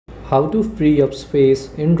How to free up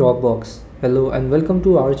space in Dropbox. Hello and welcome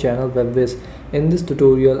to our channel Whizz. In this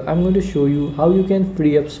tutorial I'm going to show you how you can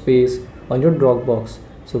free up space on your Dropbox.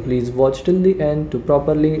 So please watch till the end to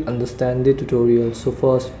properly understand the tutorial. So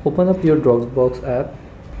first open up your Dropbox app.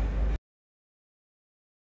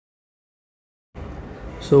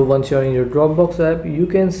 So once you're in your Dropbox app, you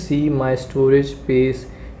can see my storage space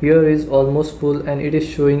here is almost full, and it is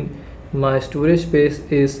showing my storage space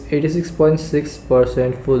is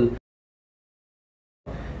 86.6% full.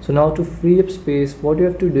 So now to free up space, what you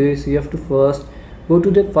have to do is you have to first go to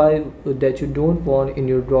the file that you don't want in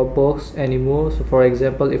your Dropbox anymore. So for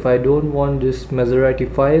example, if I don't want this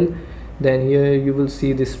Maserati file, then here you will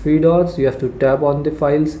see these three dots. You have to tap on the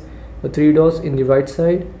files, the three dots in the right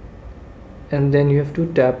side, and then you have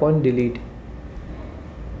to tap on delete,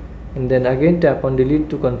 and then again tap on delete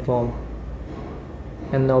to confirm.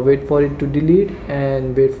 And now wait for it to delete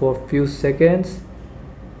and wait for a few seconds.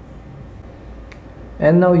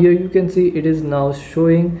 And now here you can see it is now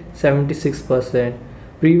showing 76%.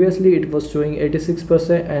 Previously it was showing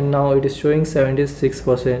 86% and now it is showing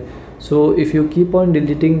 76%. So if you keep on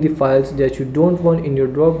deleting the files that you don't want in your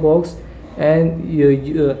Dropbox,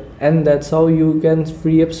 and that's how you can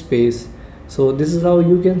free up space. So this is how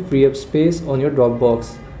you can free up space on your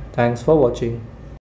Dropbox. Thanks for watching.